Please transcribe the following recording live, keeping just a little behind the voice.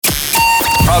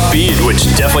speed, which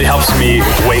definitely helps me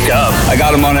wake up. I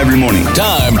got them on every morning.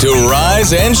 Time to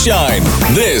rise and shine.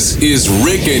 This is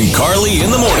Rick and Carly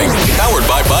in the morning, powered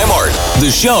by Mart.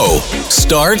 The show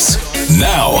starts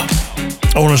now.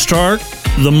 I want to start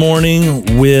the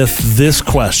morning with this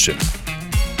question.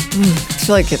 I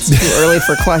feel like it's too early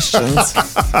for questions.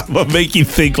 But make you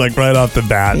think like right off the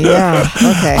bat. Yeah,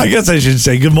 okay. I guess I should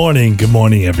say good morning. Good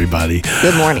morning, everybody.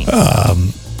 Good morning.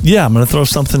 Yeah, I'm going to throw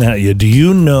something at you. Do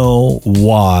you know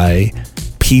why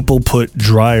people put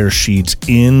dryer sheets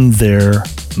in their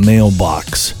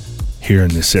mailbox here in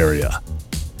this area?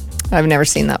 I've never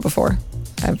seen that before.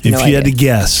 I have If no you idea. had to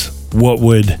guess, what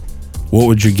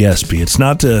would your guess be? It's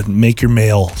not to make your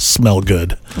mail smell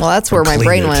good. Well, that's where my clean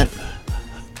brain it. went.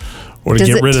 Or to Does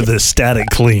get it rid of the static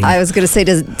clean. I was going to say,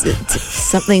 does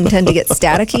something tend to get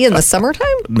staticky in the summertime?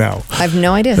 No. I have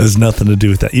no idea. It has nothing to do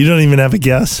with that. You don't even have a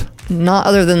guess? Not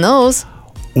other than those.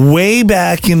 Way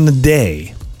back in the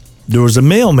day, there was a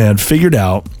mailman figured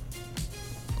out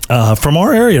from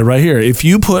our area right here, if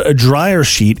you put a dryer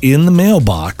sheet in the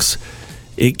mailbox,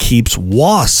 it keeps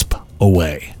wasp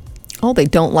away. Oh, they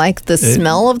don't like the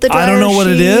smell of the dryer I don't know what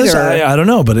it sheet, is. or- I don't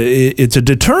know, but it's a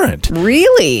deterrent.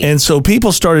 Really? And so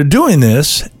people started doing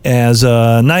this as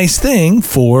a nice thing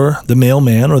for the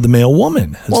mailman or the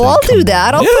mailwoman. as Well, they I'll come do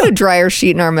that. by. I'll Yeah. put a dryer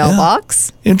sheet in our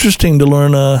mailbox. Interesting to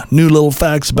learn new little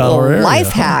facts about our area. Life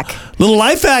hack. Little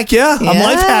life hack, yeah. I'm Yeah.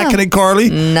 life hacking it,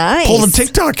 Carly. Nice. Pull the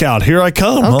TikTok out. Here I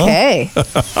come. Okay.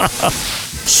 Huh?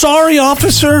 Sorry,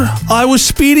 officer. I was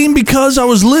speeding because I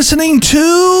was listening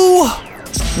to...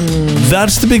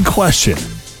 That's the big question.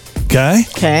 Okay?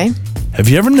 Okay. Have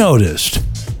you ever noticed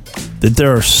that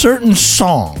there are certain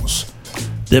songs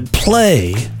that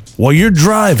play while you're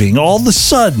driving, all of a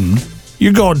sudden,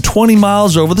 you're going 20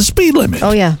 miles over the speed limit?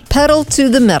 Oh, yeah. Pedal to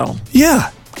the metal. Yeah.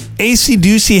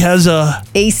 AC/DC has a...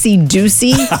 AC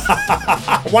Doocy.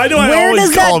 Why do I Where always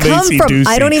does that call come them from? AC/DC?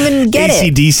 I don't even get it.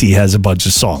 AC/DC has a bunch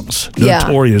of songs. Yeah.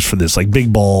 Notorious for this, like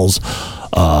Big Balls,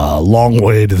 Long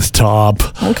Way to the Top.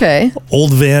 Okay.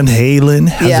 Old Van Halen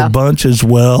has Yeah. a bunch as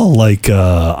well, like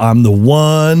I'm the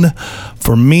One.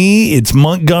 For me, it's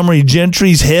Montgomery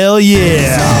Gentry's Hell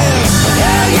Yeah.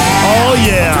 Oh,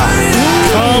 yeah.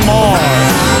 Come on.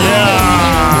 Yeah.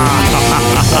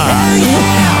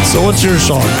 So what's your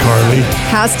song, Carly?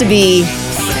 Has to be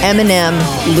Eminem,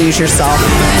 Lose Yourself.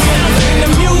 The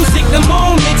music, the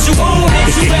moment you own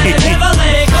it, you better never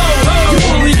let go. You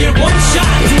only get one shot,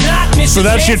 do not miss So a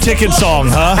that's your chance. ticket song,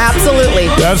 huh? Absolutely.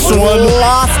 That's the one-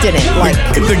 Lost in it. Like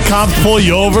The cops pull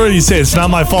you over and you say, it's not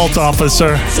my fault,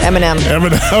 officer. it's Eminem.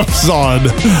 Eminem's on.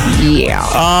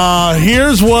 Yeah.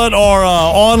 Here's what our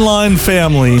online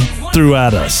family threw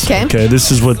at us. Okay. This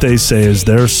is what they say is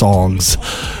their songs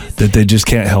that they just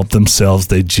can't help themselves.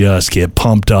 They just get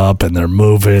pumped up and they're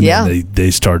moving. Yeah. And they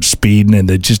start speeding and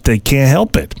they can't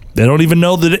help it. They don't even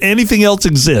know that anything else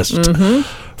exists. Mm-hmm.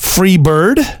 Free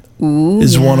Bird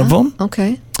is one of them.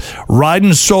 Okay.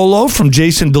 Riding Solo from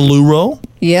Jason Derulo.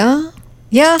 Yeah.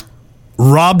 Yeah.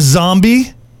 Rob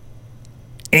Zombie.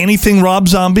 Anything Rob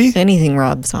Zombie. Anything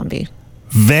Rob Zombie.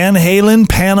 Van Halen,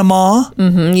 Panama.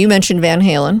 You mentioned Van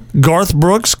Halen. Garth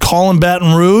Brooks, Callin'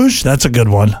 Baton Rouge. That's a good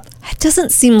one. It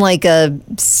doesn't seem like a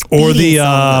Or the speeding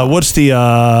song, though.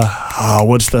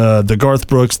 what's the Garth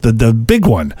Brooks, the big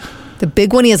one. The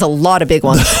big one. He has a lot of big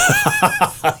ones.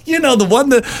 You know, the one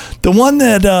that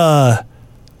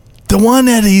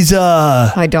he's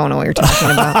I don't know what you're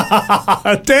talking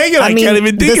about. dang it, I can't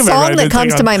even think the of it. song right that this comes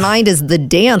to second. my mind is The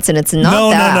Dance, and it's not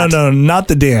that. No, not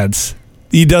the dance.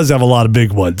 He does have a lot of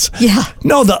big ones. Yeah.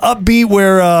 No, the upbeat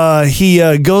where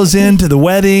he goes into the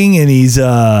wedding and he's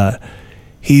dang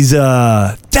it.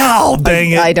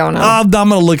 I don't know. I'm going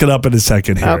to look it up in a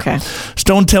second here. Okay.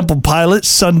 Stone Temple Pilots,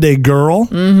 Sunday Girl.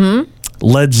 Mm-hmm.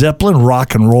 Led Zeppelin,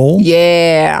 Rock and Roll.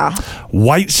 Yeah.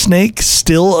 White Snake,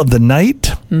 Still of the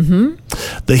Night. Mm-hmm.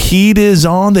 The Heat is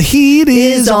on. The Heat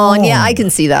is on. Yeah, I can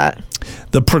see that.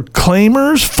 The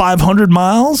Proclaimers, 500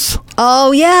 Miles.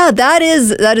 Oh yeah, that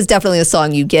is definitely a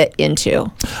song you get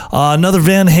into. Another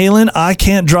Van Halen, I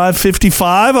Can't Drive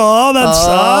 55. Oh,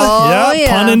 that's, yeah.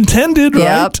 pun intended,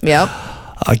 right? Yep.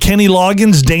 Kenny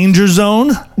Loggins, Danger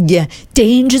Zone. Yeah.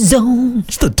 Danger Zone.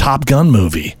 It's the Top Gun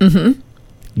movie. Mm-hmm.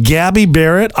 Gabby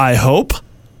Barrett, I Hope.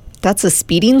 That's a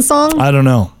speeding song? I don't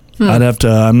know.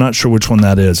 I'm not sure which one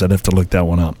that is. I'd have to look that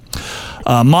one up.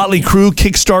 Motley Crue,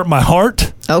 Kickstart My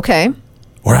Heart. Okay.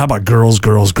 Or how about Girls,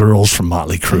 Girls, Girls from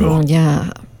Motley Crue? Oh, yeah.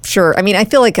 Sure. I mean, I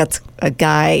feel like that's a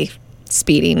guy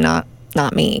speeding, not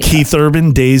me. Keith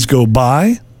Urban, Days Go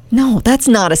By. No, that's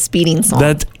not a speeding song.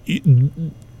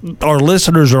 Our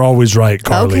listeners are always right,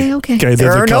 Carly. Okay. they're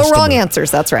There the are no customer. wrong answers.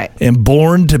 That's right. And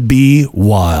Born to Be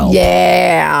Wild.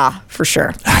 Yeah, for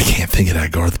sure. I can't think of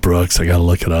that Garth Brooks. I got to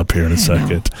look it up here in a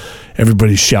second.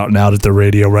 Everybody's shouting out at the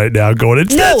radio right now going,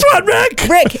 it's this one, Rick!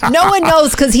 Rick, no one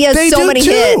knows because he has They so do many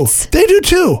too. hits. They do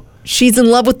too. She's in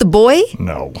love with the boy.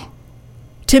 No.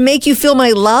 To Make You Feel My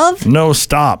Love. No,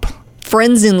 stop.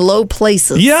 Friends in Low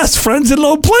Places. Yes, Friends in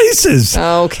Low Places.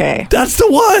 Okay. That's the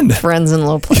one. Friends in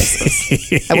Low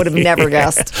Places. I would have never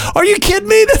guessed. Are you kidding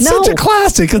me? That's No. such a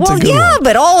classic. That's Well, a good yeah, one.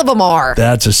 but all of them are.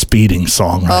 That's a speeding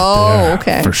song right Oh, there.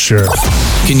 okay. For sure.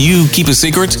 Can you keep a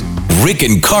secret? Rick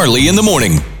and Carly in the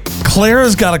morning.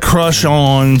 Clara's got a crush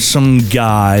on some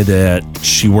guy that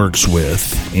she works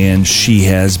with, and she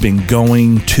has been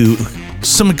going to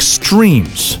some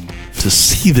extremes to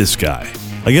see this guy.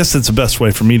 I guess that's the best way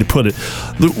for me to put it.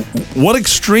 What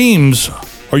extremes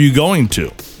are you going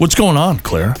to? What's going on,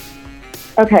 Clara?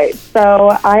 Okay,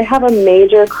 so I have a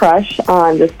major crush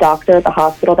on this doctor at the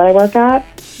hospital that I work at.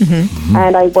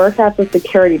 And I work at the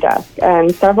security desk.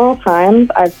 And several times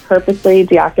I've purposely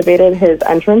deactivated his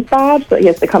entrance badge so he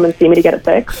has to come and see me to get it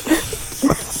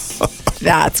fixed.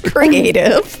 That's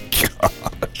creative.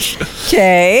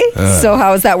 Okay. So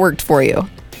how has that worked for you?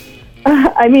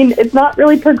 I mean, it's not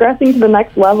really progressing to the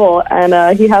next level.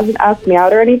 And he hasn't asked me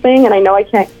out or anything. And I know I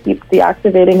can't keep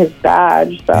deactivating his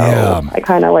badge. So Yeah. I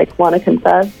kind of want to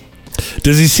confess.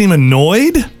 Does he seem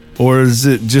annoyed, or is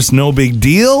it just no big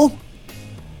deal?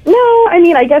 No, I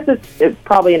mean, I guess it's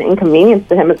probably an inconvenience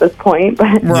to him at this point.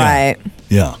 But Right.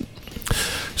 Yeah.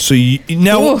 So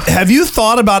now, have you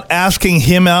thought about asking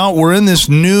him out? We're in this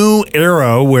new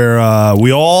era where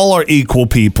we all are equal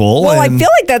people. Well, I and feel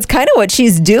like that's kind of what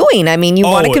she's doing. I mean, you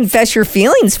want to Oh, confess your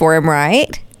feelings for him,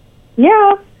 right?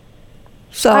 yeah.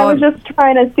 So I was just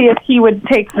trying to see if he would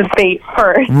take the bait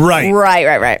first. right.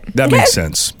 right. That Okay. makes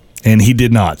sense. And he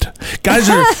did not. Guys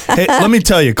are, hey, let me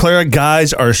tell you, Clara,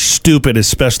 guys are stupid,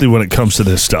 especially when it comes to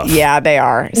this stuff. Yeah, they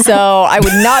are. So I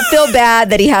would not feel bad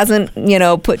that he hasn't,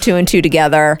 put two and two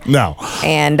together. No.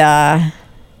 And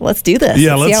let's do this.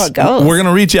 Yeah, let's see how it goes. We're going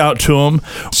to reach out to him.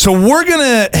 So we're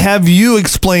going to have you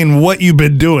explain what you've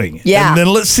been doing. Yeah. And then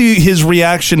let's see his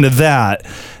reaction to that.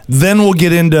 Then we'll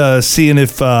get into seeing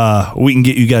if we can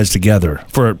get you guys together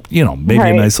for, maybe a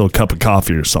Right. nice little cup of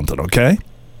coffee or something, okay?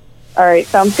 All right,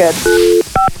 sounds good.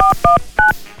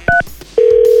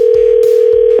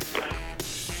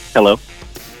 Hello.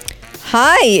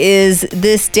 Hi, is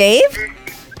this Dave?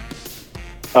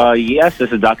 Yes,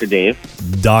 this is Dr. Dave.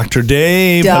 Dr.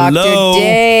 Dave, Dr. hello.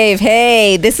 Dave.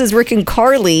 Hey, this is Rick and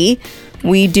Carly.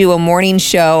 We do a morning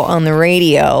show on the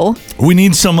radio. We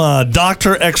need some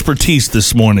doctor expertise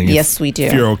this morning. Yes, we do.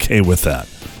 If you're okay with that.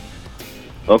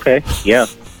 Okay, yeah.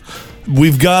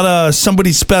 We've got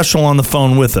somebody special on the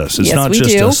phone with us. It's Yes, not we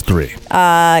just do. us three.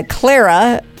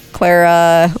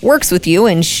 Clara works with you,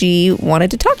 and she wanted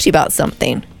to talk to you about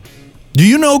something. Do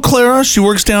you know Clara? She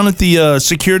works down at the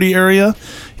security area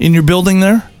in your building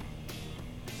there?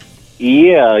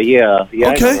 Yeah, I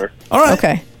know Okay. her. All right.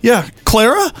 Okay. Yeah.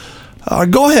 Clara,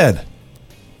 go ahead.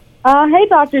 Hey,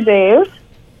 Dr. Dave.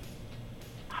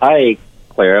 Hi,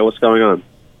 Clara. What's going on?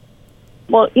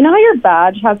 Well, you know how your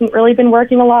badge hasn't really been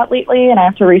working a lot lately, and I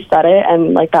have to reset it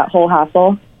and, that whole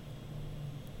hassle?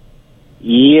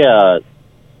 Yeah,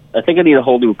 I think I need a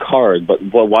whole new card, but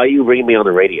why are you ringing me on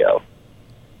the radio?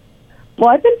 Well,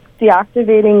 I've been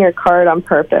deactivating your card on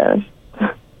purpose.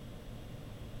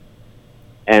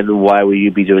 And why would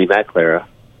you be doing that, Clara?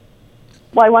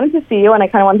 Well, I wanted to see you, and I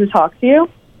kind of wanted to talk to you.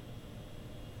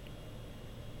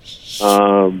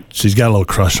 She's got a little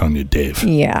crush on you, Dave.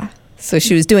 Yeah. So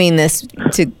she was doing this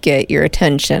to get your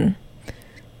attention.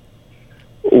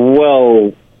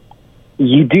 Well,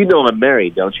 you do know I'm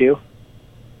married, don't you?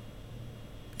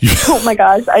 Oh, my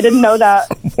gosh, I didn't know that.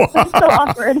 That's so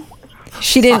awkward.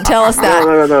 She didn't tell us that.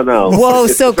 No. Whoa,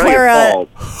 It's so not your Clara- fault.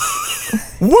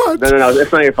 What? No,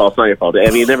 it's not your fault. It's not your fault. I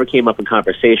mean, it never came up in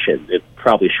conversation. It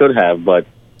probably should have, but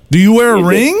Do you wear a You did.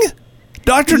 ring,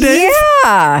 Dr. Dave?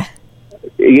 Yeah.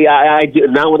 yeah, I do.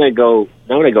 Now when I go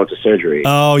to surgery.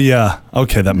 Oh, yeah.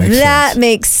 Okay, that makes That sense.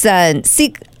 makes sense.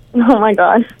 See, Oh, my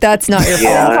gosh. that's not your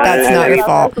Yeah, fault. That's not your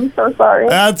fault. I'm so sorry.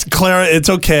 That's Clara. It's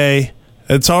okay.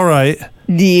 It's all right.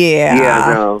 Yeah.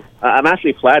 Yeah, no. I'm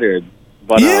actually flattered,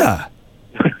 but Yeah.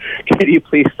 can you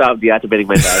please stop deactivating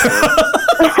my badge?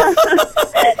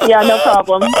 Yeah, no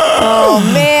problem. Oh,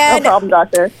 No man. problem,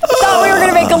 doctor. Thought we were going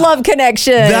to make a love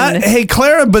connection. Hey,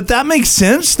 Clara, but that makes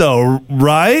sense, though,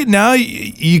 right? Now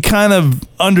you kind of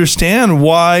understand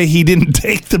why he didn't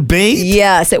take the bait.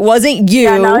 Yes, it wasn't you.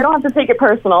 Yeah, now I don't have to take it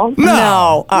personal.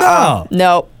 No. No.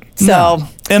 No. So,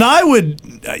 and I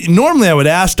would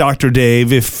ask Dr.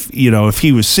 Dave if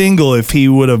he was single, if he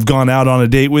would have gone out on a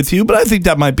date with you, but I think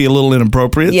that might be a little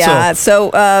inappropriate. yeah.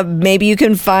 So maybe you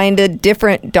can find a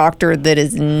different doctor that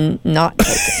is not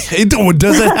taken.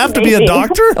 Does it have to be a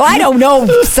doctor? Well, I don't know,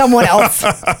 someone else.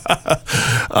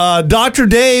 Dr.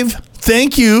 Dave,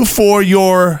 thank you for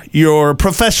your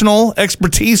professional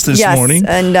expertise this morning.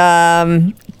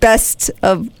 And best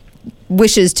of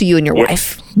wishes to you and your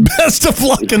wife. Best of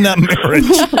luck in that marriage.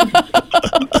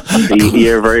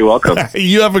 You're very welcome.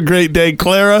 You have a great day,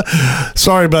 Clara.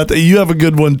 Sorry about that. You have a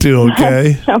good one too,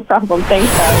 okay? No problem.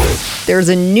 Thanks, guys. There's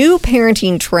a new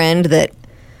parenting trend that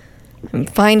I'm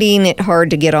finding it hard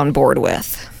to get on board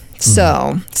with.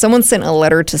 So, someone sent a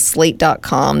letter to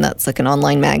Slate.com, that's like an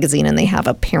online magazine, and they have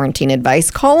a parenting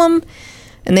advice column.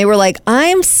 And they were like,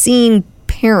 I'm seeing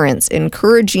parents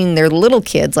encouraging their little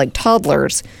kids, like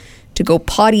toddlers, to go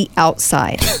potty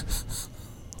outside.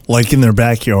 Like in their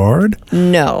backyard?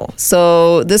 No.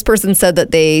 So this person said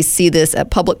that they see this at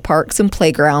public parks and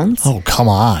playgrounds. Oh, come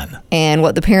on. And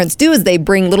what the parents do is they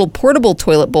bring little portable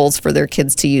toilet bowls for their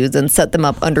kids to use and set them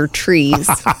up under trees.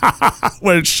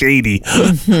 Well, it's shady.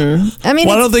 I mean,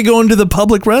 why don't they go into the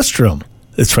public restroom?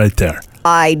 It's right there.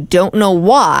 I don't know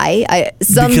why.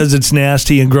 Because it's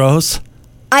nasty and gross?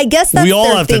 I guess that's we all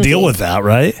their have thinking. to deal with that,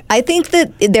 right? I think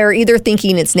that they're either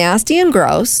thinking it's nasty and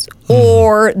gross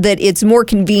or that it's more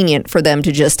convenient for them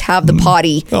to just have the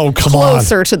potty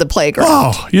closer to the playground.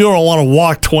 Oh, you don't want to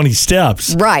walk 20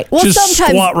 steps. Right. Well, just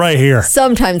sometimes, squat right here.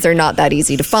 Sometimes they're not that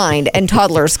easy to find, and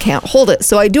toddlers can't hold it.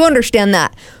 So I do understand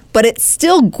that. But it's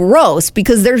still gross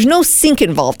because there's no sink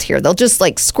involved here. They'll just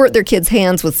like squirt their kids'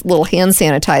 hands with little hand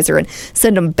sanitizer and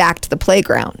send them back to the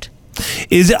playground.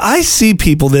 I see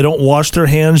people, they don't wash their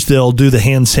hands, they'll do the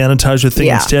hand sanitizer thing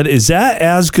instead. Is that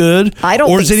as good? I don't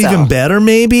think so. Or is it even better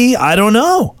maybe? I don't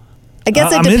know. I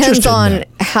guess it depends on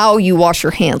how you wash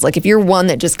your hands. Like if you're one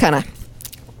that just kind of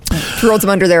throws them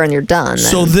under there and you're done.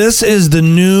 So this is the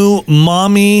new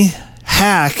mommy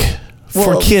hack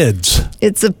for kids.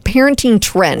 It's a parenting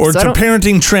trend. Or it's a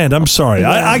parenting trend. I'm sorry.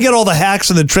 Yeah. I get all the hacks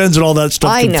and the trends and all that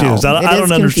stuff confused. I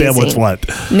don't understand what's what.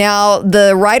 Now,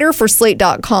 the writer for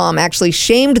Slate.com actually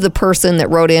shamed the person that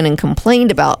wrote in and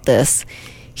complained about this.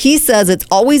 He says it's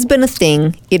always been a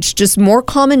thing. It's just more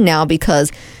common now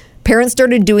because parents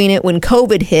started doing it when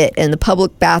COVID hit and the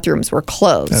public bathrooms were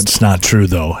closed. That's not true,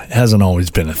 though. It hasn't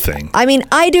always been a thing. I mean,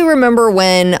 I do remember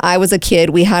when I was a kid,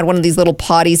 we had one of these little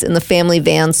potties in the family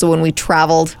van. So when we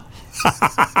traveled,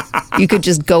 you could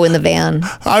just go in the van.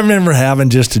 I remember having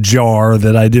just a jar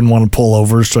that I didn't want to pull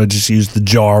over, so I just used the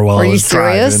jar while I was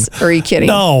driving. Are you serious? Or are you kidding?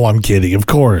 No, I'm kidding, of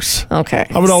course. Okay.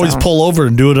 I would always pull over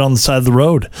and do it on the side of the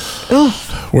road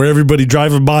where everybody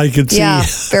driving by could see. Yeah,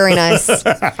 very nice.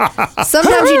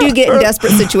 Sometimes you do get in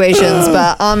desperate situations,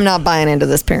 but I'm not buying into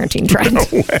this parenting trend. No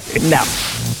way. No.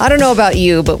 I don't know about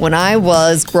you, but when I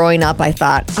was growing up, I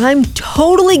thought, I'm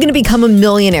totally going to become a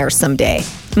millionaire someday.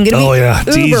 I'm going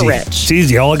to be uber rich. It's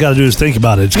easy. All I got to do is think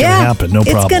about it. It's going to happen. No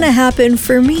problem. It's going to happen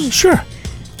for me. Sure.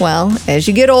 Well, as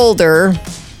you get older,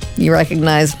 you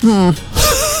recognize,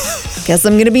 guess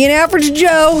I'm going to be an average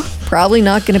Joe. Probably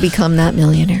not going to become that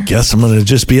millionaire. Guess I'm going to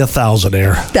just be a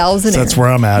thousandaire. That's where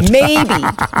I'm at. Maybe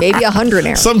a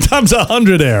hundredaire. Sometimes a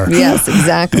hundredaire. Yes,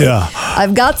 exactly. Yeah.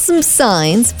 I've got some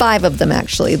signs, 5 of them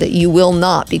actually, that you will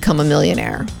not become a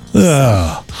millionaire.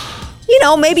 You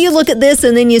know, maybe you look at this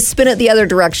and then you spin it the other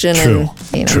direction and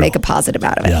make a positive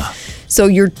out of it. Yeah. So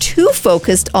you're too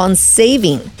focused on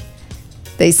saving.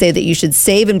 They say that you should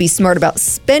save and be smart about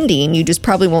spending. You just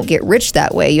probably won't get rich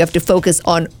that way. You have to focus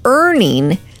on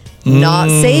earning, not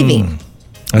saving.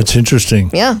 That's interesting.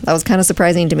 Yeah, that was kind of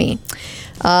surprising to me.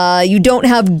 You don't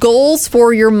have goals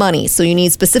for your money. So you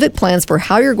need specific plans for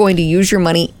how you're going to use your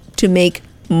money to make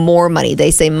more money.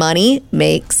 They say money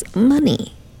makes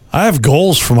money. I have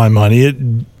goals for my money. It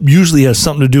usually has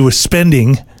something to do with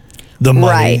spending the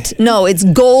money. Right. No, it's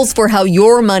goals for how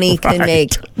your money can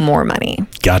make more money.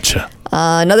 Gotcha.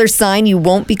 Another sign you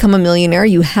won't become a millionaire,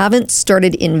 you haven't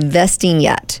started investing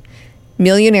yet.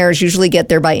 Millionaires usually get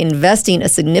there by investing a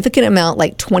significant amount,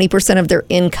 like 20% of their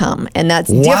income. And that's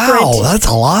different. Wow, that's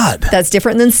a lot. That's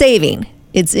different than saving.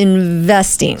 It's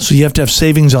investing. So you have to have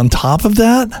savings on top of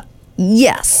that?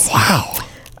 Yes. Wow.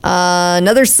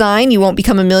 Another sign you won't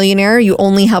become a millionaire, you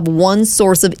only have one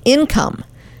source of income.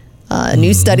 A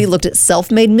new study looked at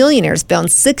self-made millionaires, found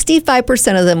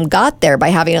 65% of them got there by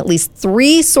having at least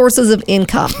 3 sources of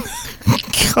income.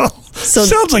 So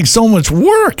sounds like so much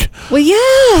work. Well,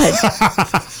 yeah.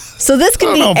 So this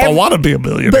could be. I don't know if I want to be a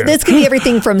millionaire. But this could be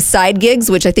everything from side gigs,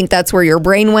 which I think that's where your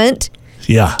brain went,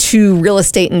 yeah, to real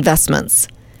estate investments.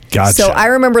 Gotcha. So I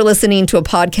remember listening to a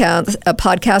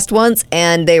podcast once,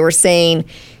 and they were saying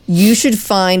you should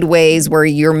find ways where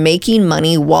you're making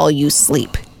money while you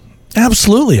sleep.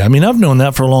 Absolutely. I mean, I've known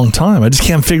that for a long time. I just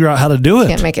can't figure out how to do it.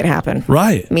 Can't make it happen.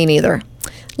 Right. Me neither.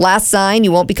 Last sign,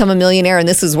 you won't become a millionaire, and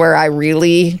this is where I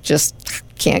really just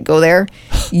can't go there.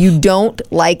 You don't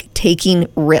like taking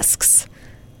risks.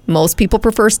 Most people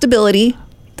prefer stability.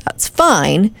 That's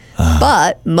fine.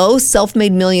 But most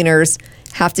self-made millionaires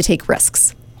have to take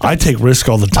risks. I take risk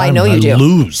all the time. I know you do.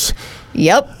 Lose.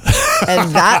 Yep.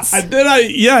 And that's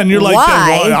And you're like,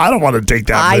 why well, I don't want to take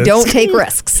that I risk. don't take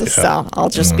risks. So I'll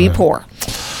just be poor.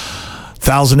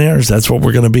 Thousandaires, that's what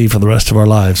we're going to be for the rest of our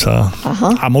lives, huh?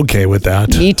 I'm okay with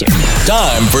that. Me too.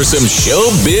 Time for some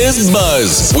showbiz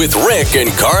buzz with Rick and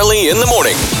Carly in the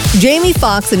morning. Jamie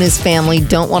Foxx and his family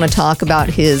don't want to talk about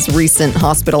his recent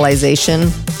hospitalization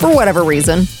for whatever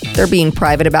reason. They're being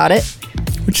private about it.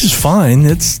 Which is fine.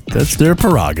 That's their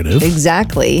prerogative.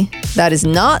 Exactly. That is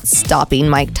not stopping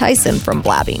Mike Tyson from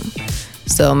blabbing.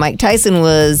 So Mike Tyson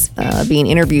was being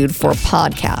interviewed for a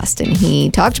podcast, and he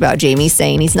talked about Jamie,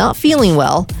 saying he's not feeling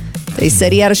well. They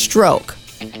said he had a stroke,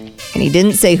 and he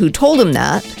didn't say who told him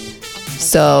that.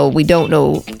 So we don't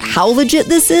know how legit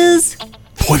this is.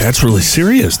 Boy, that's really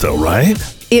serious, though, right?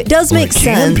 It does make it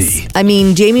can sense. be. I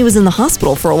mean, Jamie was in the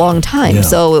hospital for a long time,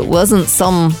 so it wasn't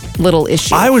some little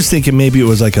issue. I was thinking maybe it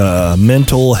was like a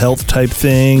mental health type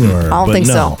thing. I don't think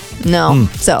so. No.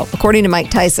 Hmm. So, according to Mike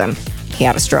Tyson, he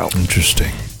had a stroke.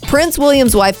 Interesting. Prince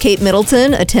William's wife, Kate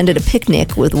Middleton, attended a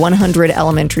picnic with 100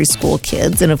 elementary school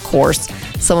kids. And of course,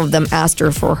 some of them asked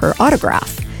her for her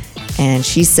autograph. And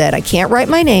she said, I can't write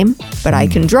my name, but I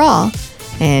can draw.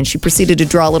 And she proceeded to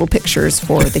draw little pictures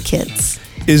for the kids.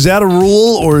 Is that a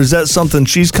rule, or is that something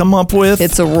she's come up with?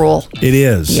 It's a rule. It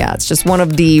is. Yeah, it's just one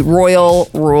of the royal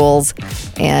rules.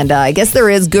 And I guess there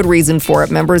is good reason for it.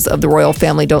 Members of the royal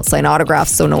family don't sign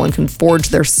autographs, so no one can forge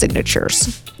their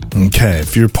signatures. Okay,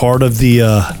 if you're part of the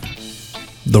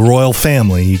royal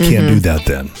family, you can't do that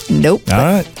then. Nope. All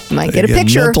right. You might get a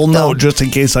picture. Mental though. note just in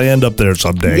case I end up there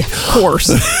someday. Yeah, of course.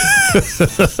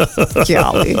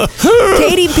 Golly.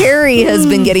 Katy Perry has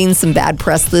been getting some bad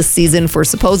press this season for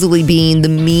supposedly being the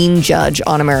mean judge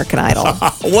on American Idol.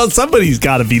 Well, somebody's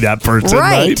got to be that person,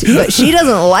 right? But she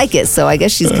doesn't like it, so I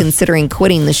guess she's considering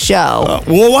quitting the show.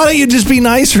 Well, why don't you just be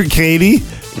nicer, Katie?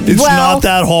 It's not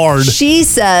that hard. She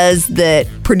says that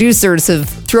producers have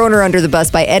thrown her under the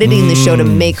bus by editing the show to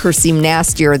make her seem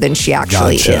nastier than she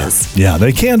actually is. Yeah,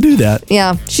 they can't do that.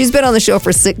 Yeah, she's been on the show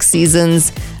for 6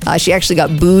 seasons. She actually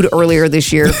got booed earlier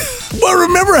this year. Well,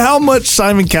 remember how much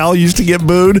Simon Cowell used to get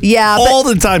booed? Yeah. All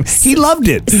the time. He loved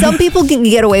it. Some people can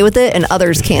get away with it and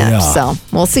others can't. Yeah. So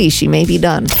we'll see. She may be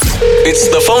done. It's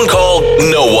the phone call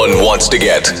no one wants to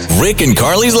get. Rick and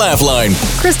Carly's Laugh Line.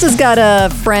 Krista's got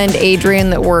a friend, Adrian,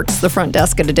 that works the front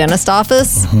desk at a dentist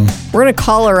office. We're going to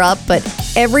call her up, but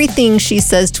everything she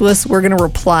says to us, we're going to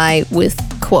reply with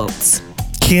quotes.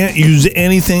 Can't use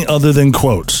anything other than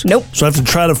quotes. Nope. So I have to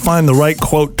try to find the right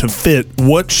quote to fit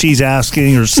what she's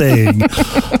asking or saying.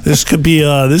 This could be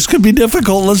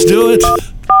difficult. Let's do it.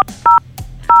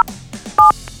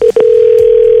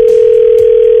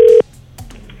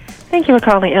 Thank you for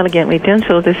calling Elegantly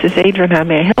Dental. This is Adrian. How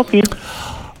may I help you?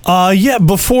 Yeah,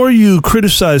 before you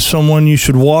criticize someone, you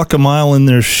should walk a mile in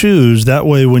their shoes. That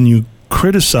way, when you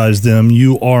criticize them,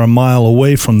 you are a mile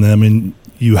away from them and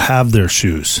you have their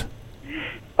shoes.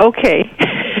 Okay.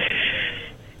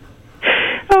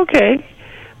 Okay.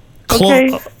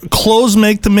 Clothes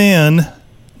make the man.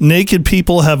 Naked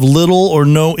people have little or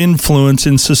no influence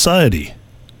in society.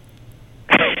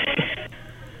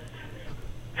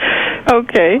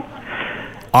 Okay.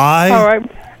 All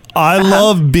right. I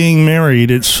love being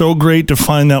married. It's so great to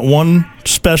find that one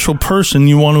special person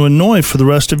you want to annoy for the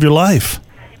rest of your life.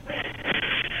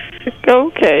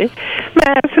 Okay. May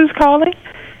I ask who's calling?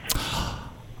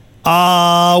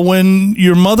 When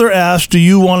your mother asks, do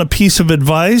you want a piece of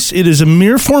advice? It is a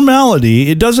mere formality.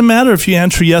 It doesn't matter if you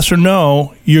answer yes or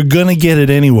no. You're going to get it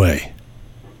anyway.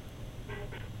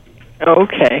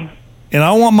 Okay. And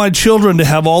I want my children to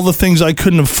have all the things I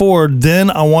couldn't afford.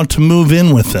 Then I want to move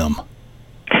in with them.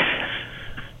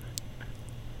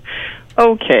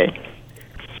 Okay.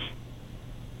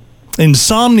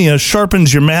 Insomnia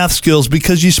sharpens your math skills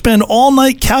because you spend all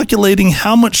night calculating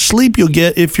how much sleep you'll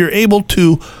get if you're able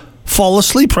to fall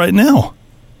asleep right now.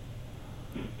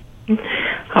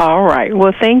 All right.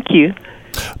 Well, thank you.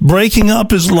 Breaking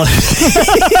up is like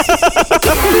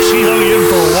She hung in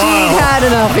for a while. Had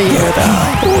enough of you, though.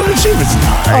 Well, she was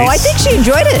nice. Oh, I think she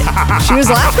enjoyed it. She was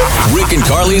laughing. Rick and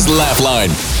Carly's Laugh Line.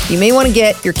 You may want to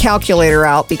get your calculator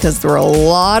out because there are a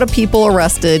lot of people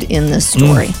arrested in this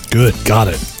story. Good. Got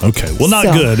it. Okay. Well, not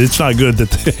So- good. It's not good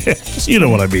that you know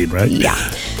what I mean, right? Yeah.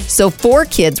 So 4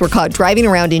 kids were caught driving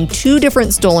around in 2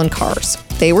 different stolen cars.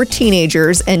 They were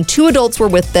teenagers, and 2 adults were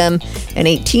with them, an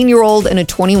 18-year-old and a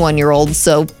 21-year-old.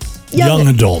 So Young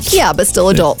adults. Yeah, but still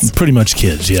adults. Pretty much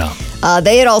kids, yeah.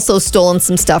 They had also stolen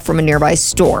some stuff from a nearby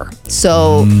store.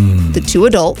 So the 2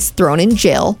 adults thrown in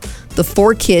jail, the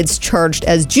 4 kids charged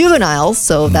as juveniles.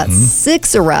 So that's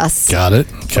 6 arrests. Got it.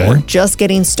 Okay. We're just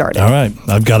getting started. All right.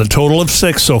 I've got a total of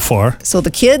 6 so far. So the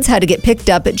kids had to get picked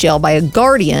up at jail by a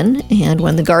guardian. And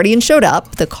when the guardian showed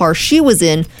up, the car she was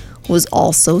in was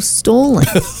also stolen.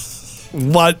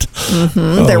 What?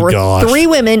 There were gosh. 3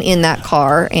 women in that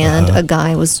car, and a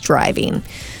guy was driving.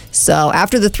 So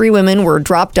after the 3 women were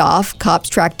dropped off, cops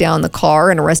tracked down the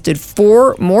car and arrested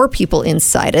 4 more people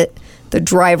inside it. The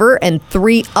driver and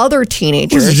 3 other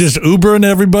teenagers. Was it just Ubering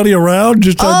everybody around?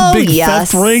 Just had the big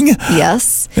theft ring?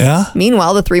 Yes. Yeah.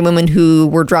 Meanwhile, the 3 women who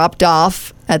were dropped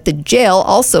off at the jail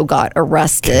also got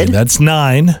arrested. Okay, that's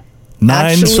 9.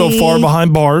 9 so Actually- far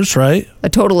behind bars, right? A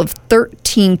total of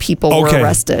 13 people were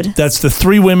arrested. That's the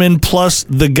 3 women plus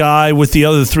the guy with the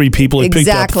other 3 people. He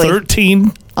Exactly. picked up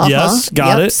 13. Yes,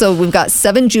 got Yep. it. So we've got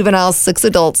 7 juveniles, 6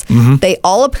 adults. They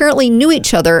all apparently knew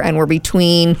each other and were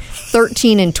between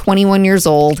 13 and 21 years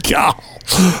old. God.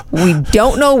 We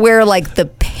don't know where like the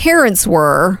parents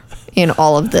were in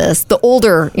all of this. The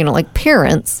older, like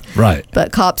parents. Right.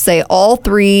 But cops say all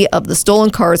 3 of the stolen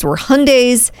cars were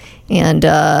Hyundais, and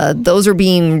those are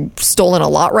being stolen a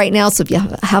lot right now. So if you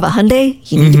have a Hyundai,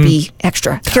 you need to be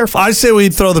extra careful. I say we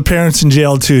throw the parents in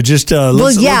jail too. Just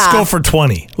let's go for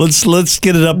 20. Let's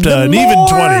get it up to an even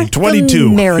 20, 22. The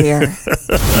merrier.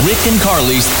 Rick and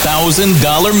Carly's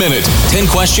 $1,000 minute. 10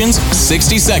 questions,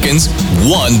 60 seconds,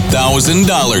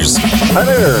 $1,000. Hi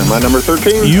there, my number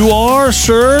 13. You are,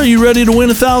 sir. You ready to win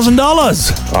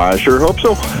 $1,000? I sure hope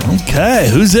so. Okay,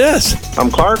 who's this? I'm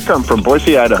Clark. I'm from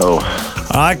Boise, Idaho.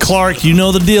 All right, Clark, you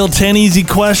know the deal. 10 easy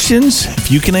questions. If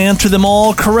you can answer them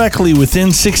all correctly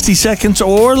within 60 seconds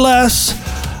or less,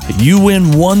 you win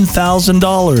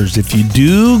 $1,000. If you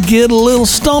do get a little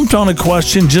stumped on a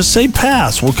question, just say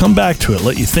pass. We'll come back to it.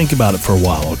 Let you think about it for a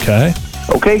while, okay?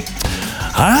 Okay.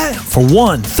 All right, for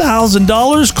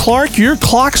 $1,000, Clark, your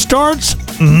clock starts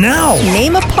now.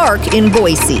 Name a park in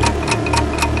Boise.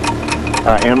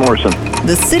 Ann Morrison,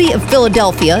 The city of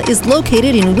Philadelphia is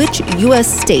located in which U.S.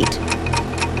 state?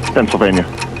 Pennsylvania.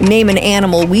 Name an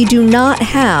animal we do not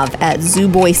have at Zoo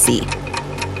Boise.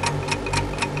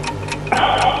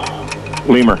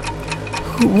 Lemur.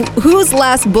 Whose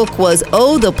last book was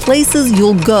Oh, the Places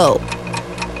You'll Go?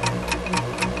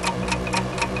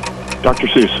 Dr.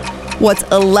 Seuss. What's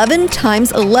 11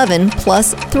 times 11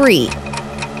 plus 3?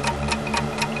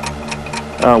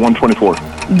 124.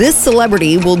 This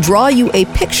celebrity will draw you a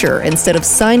picture instead of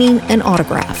signing an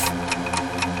autograph.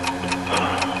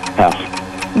 Pass.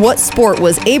 What sport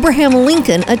was Abraham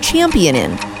Lincoln a champion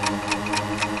in?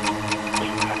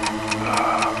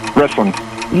 Wrestling.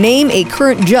 Name a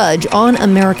current judge on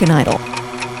American Idol.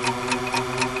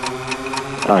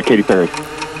 Katy Perry.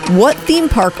 What theme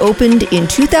park opened in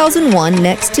 2001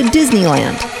 next to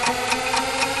Disneyland?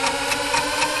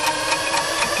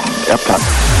 Epcot.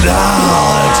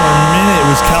 That's our minute. It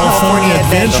was California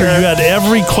Adventure. You had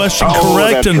every question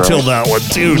correct that's until right. that one,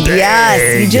 too. Yes,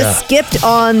 you Dang. just skipped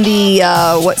on the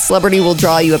what celebrity will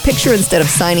draw you a picture instead of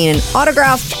signing an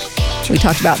autograph. We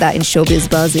talked about that in Showbiz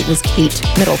Buzz. It was Kate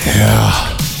Middleton.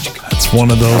 Yeah, that's one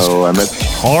of those. Oh, I missed.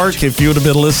 Clark, if you would have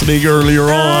been listening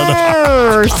earlier on.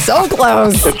 Oh, so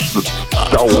close. It's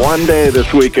the one day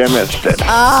this week I missed it.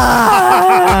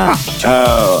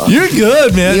 You're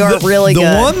good, man. You are really good.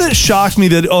 The one that shocked me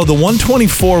that, the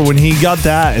 124, when he got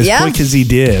that as Yeah. quick as he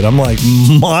did, I'm like,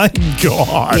 my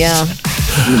gosh. Yeah,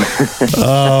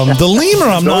 The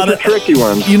lemur, I'm Those not are tricky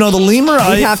ones. You know, the lemur,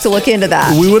 we have to look into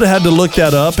that. we would have had to look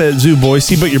that up at Zoo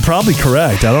Boise, but you're probably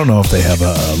correct. I don't know if they have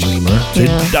a lemur.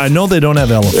 I know they don't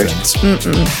have elephants.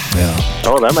 Yeah.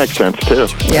 Oh, that makes sense, too.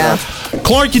 Yeah.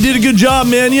 Clark, you did a good job,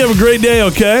 man. You have a great day,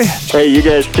 okay? Hey, you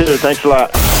guys, too. Thanks a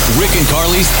lot. Rick and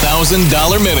Carly's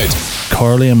 $1,000 minute.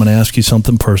 Carly, I'm going to ask you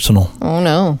something personal. Oh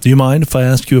no. Do you mind if I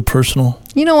ask you a personal?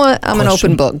 You know what? I'm Question. an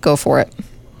open book. Go for it.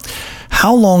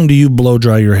 How long do you blow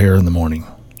dry your hair in the morning?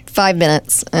 5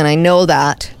 minutes, and I know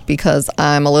that because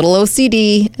I'm a little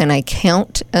OCD and I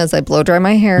count as I blow dry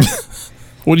my hair.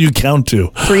 What do you count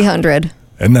to? 300.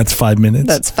 And that's 5 minutes?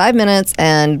 That's 5 minutes,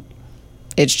 and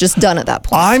it's just done at that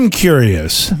point. I'm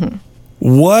curious.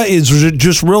 What is,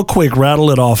 just real quick, rattle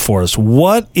it off for us.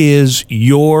 What is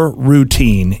your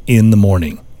routine in the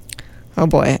morning? Oh,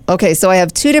 boy. Okay, so I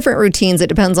have 2 different routines. It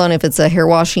depends on if it's a hair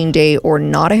washing day or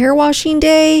not a hair washing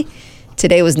day.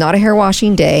 Today was not a hair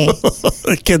washing day.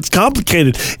 It gets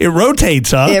complicated. It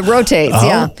rotates, huh? It rotates,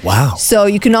 yeah. Wow. So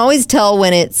you can always tell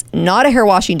when it's not a hair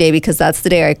washing day because that's the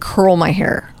day I curl my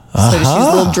hair. So I just use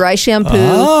a little dry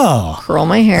shampoo, curl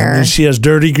my hair. And she has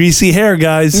dirty, greasy hair,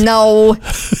 guys. No,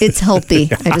 it's healthy.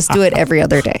 I just do it every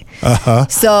other day.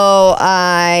 So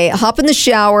I hop in the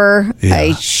shower. Yeah.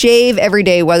 I shave every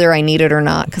day, whether I need it or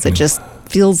not, because it just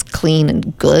feels clean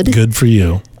and good. Good for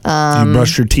you. You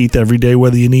brush your teeth every day,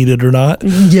 whether you need it or not?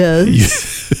 Yes.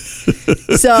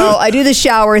 So I do the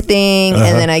shower thing,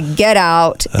 and then I get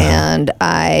out, and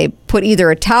I put either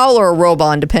a towel or a robe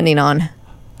on, depending on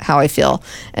how I feel.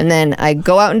 And then I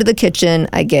go out into the kitchen.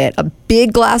 I get a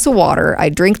big glass of water. I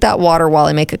drink that water while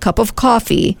I make a cup of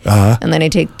coffee. And then I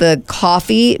take the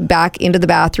coffee back into the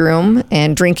bathroom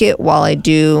and drink it while I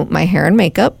do my hair and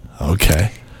makeup.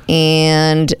 Okay.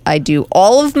 And I do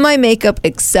all of my makeup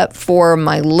except for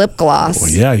my lip gloss.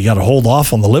 Well, yeah, you got to hold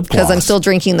off on the lip gloss. Because I'm still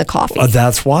drinking the coffee.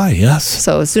 That's why, yes.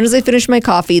 So as soon as I finish my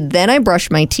coffee, then I brush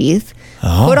my teeth,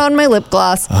 put on my lip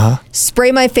gloss,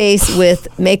 spray my face with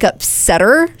makeup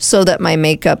setter so that my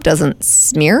makeup doesn't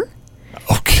smear.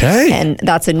 Okay. And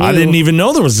that's a new... I didn't even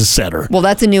know there was a setter. Well,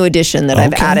 that's a new addition that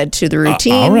I've added to the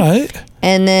routine. All right.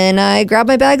 And then I grab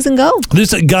my bags and go.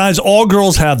 This, guys, all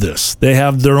girls have this. They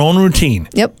have their own routine.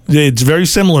 Yep. It's very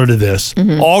similar to this.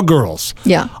 All girls.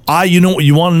 Yeah. You know,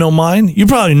 you want to know mine? You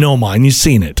probably know mine. You've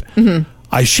seen it.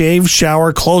 I shave,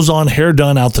 shower, clothes on, hair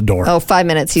done, out the door. Oh, 5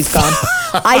 minutes, he's gone.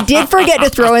 I did forget to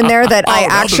throw in there that I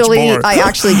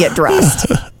actually get dressed.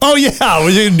 Oh, yeah.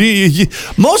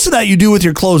 Most of that you do with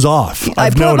your clothes off. I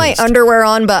put my underwear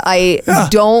on, but I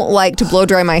don't like to blow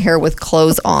dry my hair with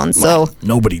clothes on. So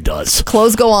nobody does.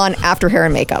 Clothes go on after hair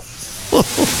and makeup.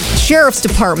 Sheriff's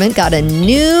Department got a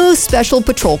new special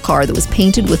patrol car that was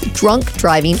painted with drunk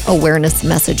driving awareness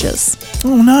messages.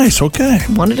 Oh, nice. Okay.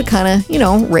 Wanted to kind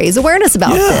of, raise awareness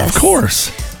about this. Yeah, of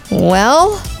course.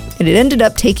 Well, it ended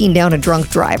up taking down a drunk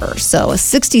driver. So a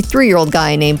 63-year-old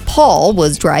guy named Paul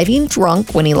was driving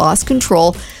drunk when he lost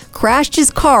control, crashed his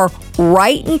car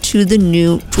right into the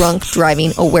new drunk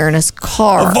driving awareness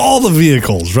car. Of all the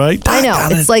vehicles, right? I know.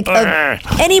 It's like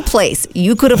any place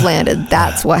you could have landed.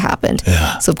 That's what happened.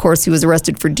 Yeah. So, of course, he was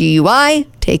arrested for DUI,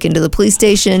 taken to the police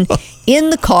station in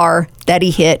the car that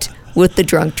he hit with the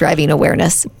drunk driving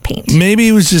awareness paint. Maybe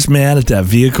he was just mad at that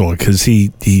vehicle because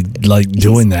he liked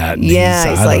doing that. Yeah,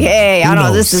 he's like, hey, I don't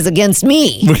know, this is against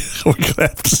me. We're gonna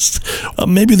have to,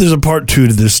 maybe there's a part 2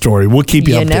 to this story. We'll keep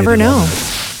you updated. You never know.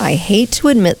 I hate to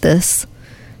admit this,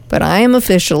 but I am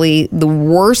officially the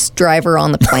worst driver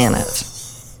on the planet.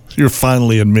 You're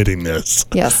finally admitting this.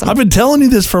 Yes. I've been telling you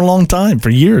this for a long time, for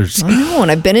years. I know,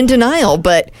 and I've been in denial,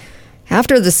 but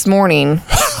after this morning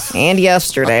and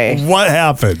yesterday. What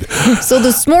happened? So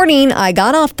this morning, I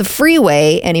got off the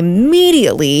freeway, and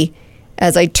immediately,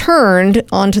 as I turned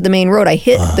onto the main road, I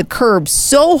hit the curb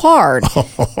so hard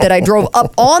that I drove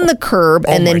up on the curb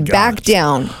and then back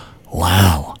down.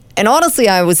 Wow. And honestly,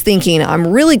 I was thinking, I'm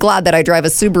really glad that I drive a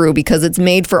Subaru because it's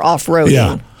made for off-roading.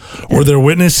 Yeah. Were there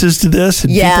witnesses to this?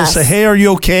 And yes. People say, hey, are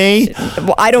you okay?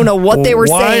 Well, I don't know what they were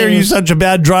saying. Why are you such a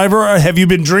bad driver? Have you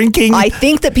been drinking? I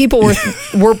think that people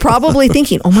were probably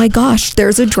thinking, oh my gosh,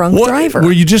 there's a drunk driver.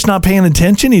 Were you just not paying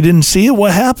attention? You didn't see it?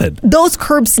 What happened? Those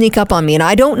curbs sneak up on me, and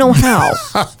I don't know how.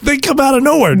 They come out of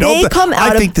nowhere.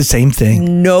 I think the same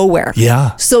thing. Nowhere.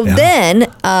 Yeah. So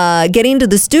then, getting to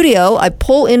the studio, I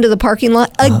pull into the parking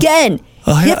lot again.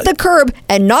 Hit the curb,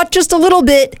 and not just a little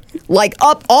bit, like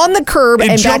up on the curb and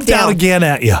back down. It jumped out again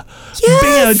at you. Yes.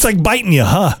 Bam, it's like biting you,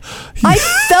 huh? I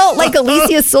felt like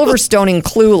Alicia Silverstone in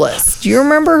Clueless. Do you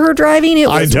remember her driving? It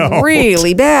was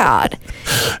really bad.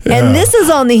 Yeah. And this is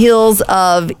on the heels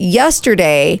of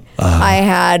yesterday. I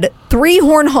had 3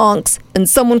 horn honks and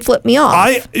someone flipped me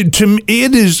off.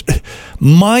 It is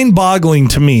mind-boggling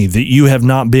to me that you have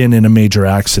not been in a major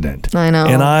accident. I know.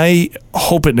 And I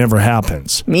hope it never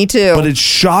happens. Me too. But it's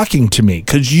shocking to me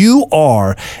because you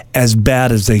are as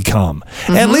bad as they come.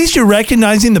 Mm-hmm. At least you're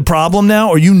recognizing the problem now,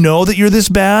 or you know that you're this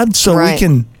bad, so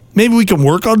maybe we can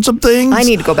work on some things. I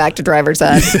need to go back to driver's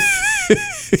ed.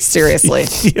 Seriously.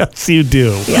 Yes, you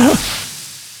do. Yeah.